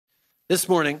This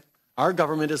morning, our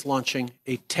government is launching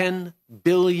a $10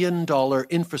 billion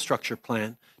infrastructure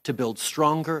plan to build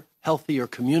stronger, healthier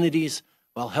communities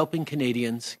while helping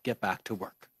Canadians get back to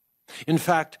work. In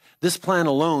fact, this plan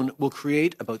alone will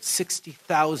create about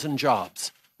 60,000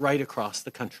 jobs right across the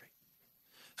country.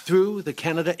 Through the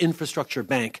Canada Infrastructure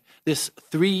Bank, this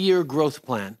 3-year growth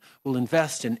plan will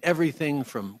invest in everything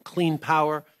from clean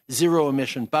power,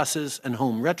 zero-emission buses and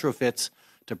home retrofits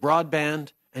to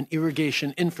broadband and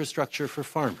irrigation infrastructure for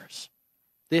farmers.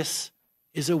 This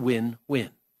is a win-win.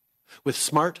 With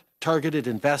smart, targeted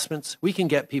investments, we can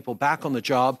get people back on the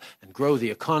job and grow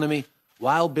the economy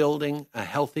while building a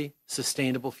healthy,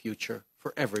 sustainable future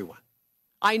for everyone.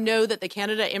 I know that the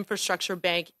Canada Infrastructure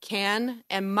Bank can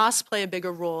and must play a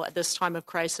bigger role at this time of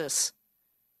crisis,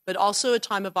 but also a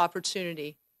time of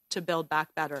opportunity to build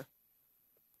back better.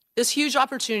 This huge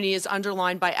opportunity is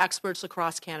underlined by experts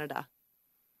across Canada.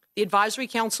 The Advisory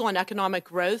Council on Economic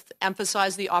Growth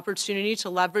emphasized the opportunity to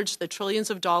leverage the trillions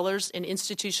of dollars in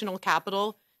institutional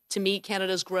capital to meet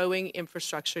Canada's growing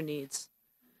infrastructure needs.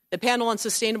 The panel on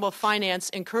sustainable finance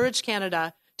encouraged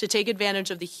Canada to take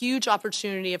advantage of the huge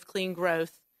opportunity of clean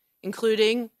growth,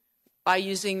 including by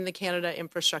using the Canada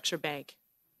Infrastructure Bank.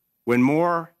 When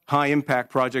more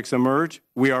high-impact projects emerge,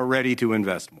 we are ready to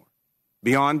invest more.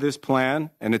 Beyond this plan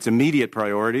and its immediate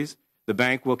priorities, the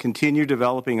bank will continue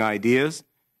developing ideas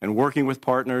and working with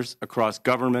partners across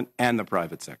government and the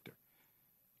private sector.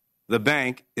 The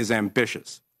bank is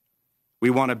ambitious.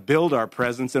 We want to build our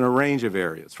presence in a range of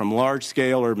areas, from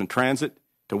large-scale urban transit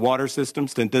to water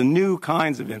systems to the new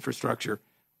kinds of infrastructure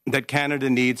that Canada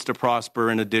needs to prosper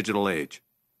in a digital age.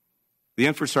 The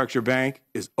Infrastructure Bank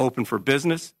is open for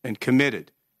business and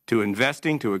committed to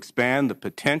investing to expand the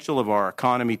potential of our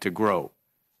economy to grow,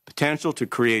 potential to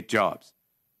create jobs,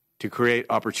 to create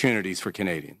opportunities for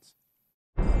Canadians.